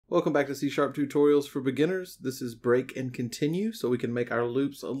Welcome back to C# Tutorials for Beginners. This is break and continue so we can make our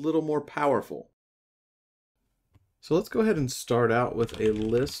loops a little more powerful. So let's go ahead and start out with a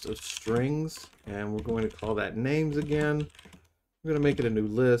list of strings, and we're going to call that names again. We're going to make it a new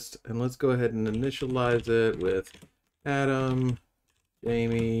list, and let's go ahead and initialize it with Adam,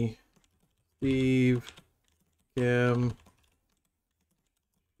 Jamie, Steve, Kim,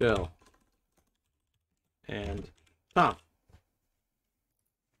 Shell, and Tom.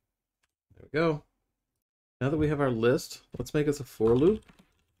 There we go. Now that we have our list, let's make us a for loop.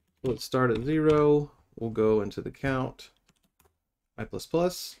 Let's start at 0. We'll go into the count I++,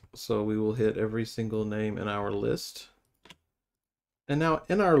 so we will hit every single name in our list. And now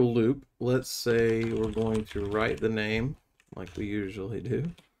in our loop, let's say we're going to write the name like we usually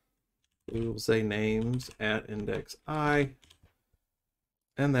do. We will say names at index I,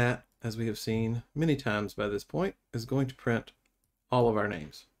 and that, as we have seen many times by this point, is going to print all of our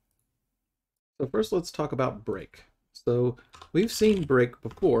names. So first let's talk about break. So we've seen break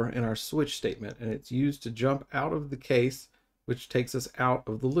before in our switch statement, and it's used to jump out of the case, which takes us out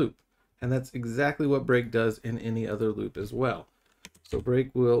of the loop. And that's exactly what break does in any other loop as well. So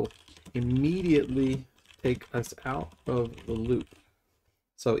break will immediately take us out of the loop.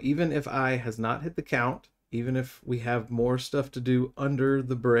 So even if I has not hit the count, even if we have more stuff to do under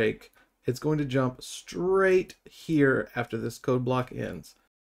the break, it's going to jump straight here after this code block ends.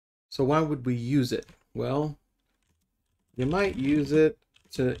 So why would we use it? Well, you might use it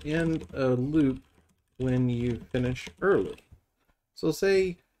to end a loop when you finish early. So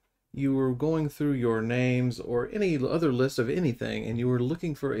say you were going through your names or any other list of anything, and you were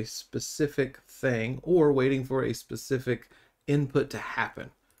looking for a specific thing or waiting for a specific input to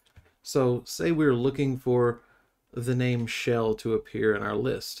happen. So say we're looking for the name Shell to appear in our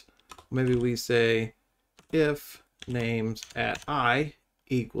list. Maybe we say if names at I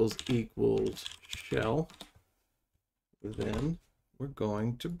equals Shell, then we're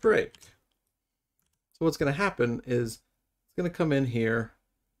going to break. So what's going to happen is it's going to come in here,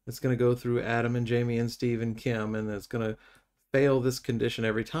 it's going to go through Adam and Jamie and Steve and Kim, and it's going to fail this condition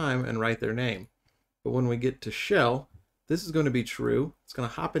every time and write their name. But when we get to Shell, this is going to be true. It's going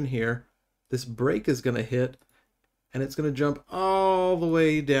to hop in here, this break is going to hit, and it's going to jump all the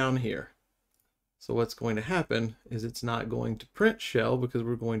way down here. So what's going to happen is it's not going to print Shell because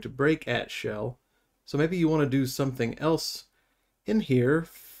we're going to break at Shell. So maybe you want to do something else in here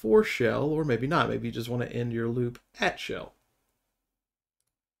for Shell, or maybe not. Maybe you just want to end your loop at Shell.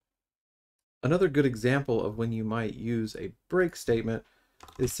 Another good example of when you might use a break statement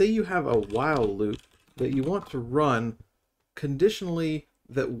is, say you have a while loop that you want to run conditionally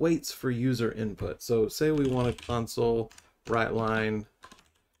that waits for user input. So say we want a console write line,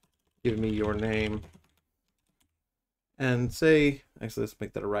 give me your name, and say, actually let's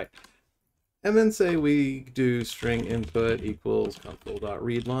make that a write. And then say we do string input equals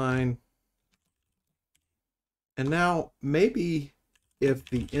console.readline. And now maybe if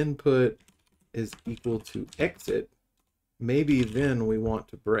the input is equal to exit, maybe then we want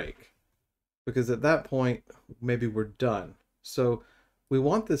to break. Because at that point, maybe we're done. So we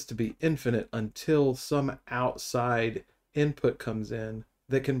want this to be infinite until some outside input comes in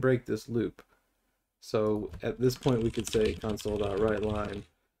that can break this loop. So at this point we could say console.writeLine,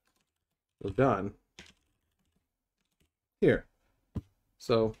 we're done here.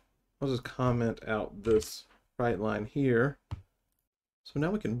 So I'll just comment out this write line here. So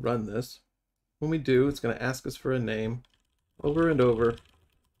now we can run this. When we do, it's going to ask us for a name over and over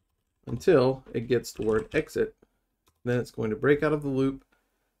until it gets the word exit. Then it's going to break out of the loop,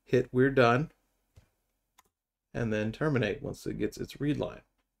 hit we're done, and then terminate once it gets its read line.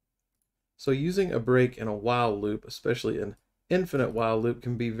 So using a break in a while loop, especially an infinite while loop,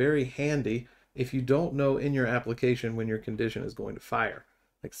 can be very handy if you don't know in your application when your condition is going to fire.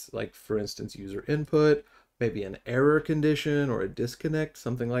 Like for instance, user input, maybe an error condition or a disconnect,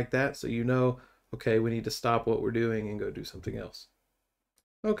 something like that. So you know, okay, we need to stop what we're doing and go do something else.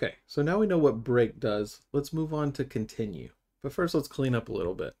 Okay, so now we know what break does. Let's move on to continue. But first, let's clean up a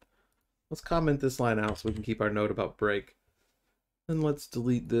little bit. Let's comment this line out so we can keep our note about break. And let's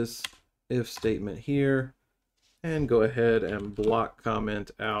delete this if statement here and go ahead and block comment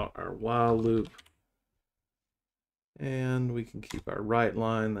out our while loop. And we can keep our write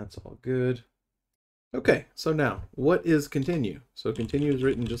line, that's all good. Okay, so now what is continue? So continue is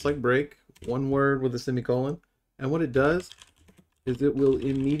written just like break, one word with a semicolon. And what it does is it will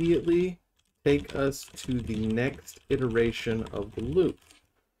immediately take us to the next iteration of the loop.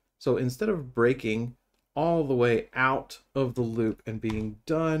 So instead of breaking all the way out of the loop and being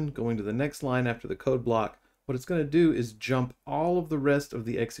done, going to the next line after the code block, what it's going to do is jump all of the rest of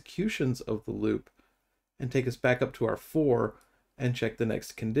the executions of the loop and take us back up to our for and check the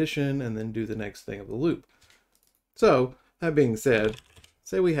next condition and then do the next thing of the loop. So that being said,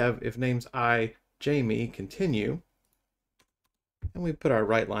 say we have if names I, Jamie, continue, and we put our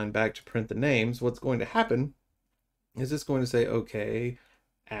right line back to print the names, what's going to happen is it's going to say, okay,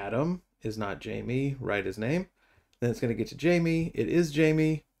 Adam is not Jamie, write his name. Then it's going to get to Jamie, it is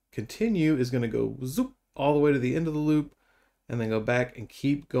Jamie. Continue is going to go zoop all the way to the end of the loop and then go back and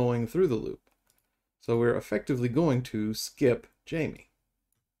keep going through the loop. So we're effectively going to skip Jamie.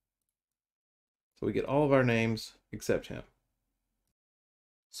 So we get all of our names except him.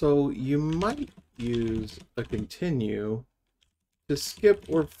 So you might use a continue to skip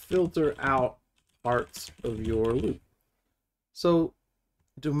or filter out parts of your loop. So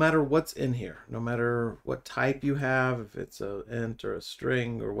no matter what's in here, no matter what type you have, if it's an int or a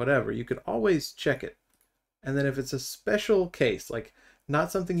string or whatever, you could always check it. And then if it's a special case, like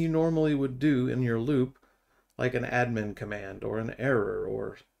not something you normally would do in your loop, like an admin command or an error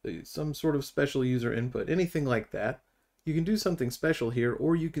or some sort of special user input, anything like that, you can do something special here,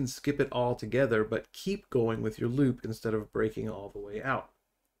 or you can skip it all together, but keep going with your loop instead of breaking all the way out.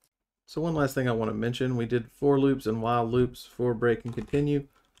 So one last thing I want to mention, we did for loops and while loops, for, break, and continue.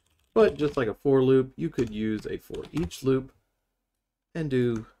 But just like a for loop, you could use a for each loop and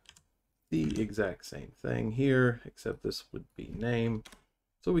do the exact same thing here, except this would be name.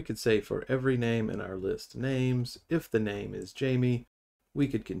 So we could say for every name in our list names, if the name is Jamie, we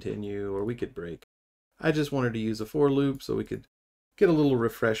could continue or we could break. I just wanted to use a for loop so we could get a little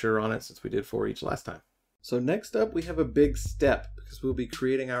refresher on it since we did for each last time. So next up, we have a big step because we'll be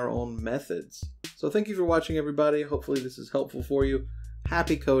creating our own methods. So thank you for watching, everybody. Hopefully this is helpful for you.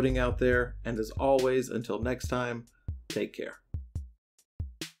 Happy coding out there. And as always, until next time, take care.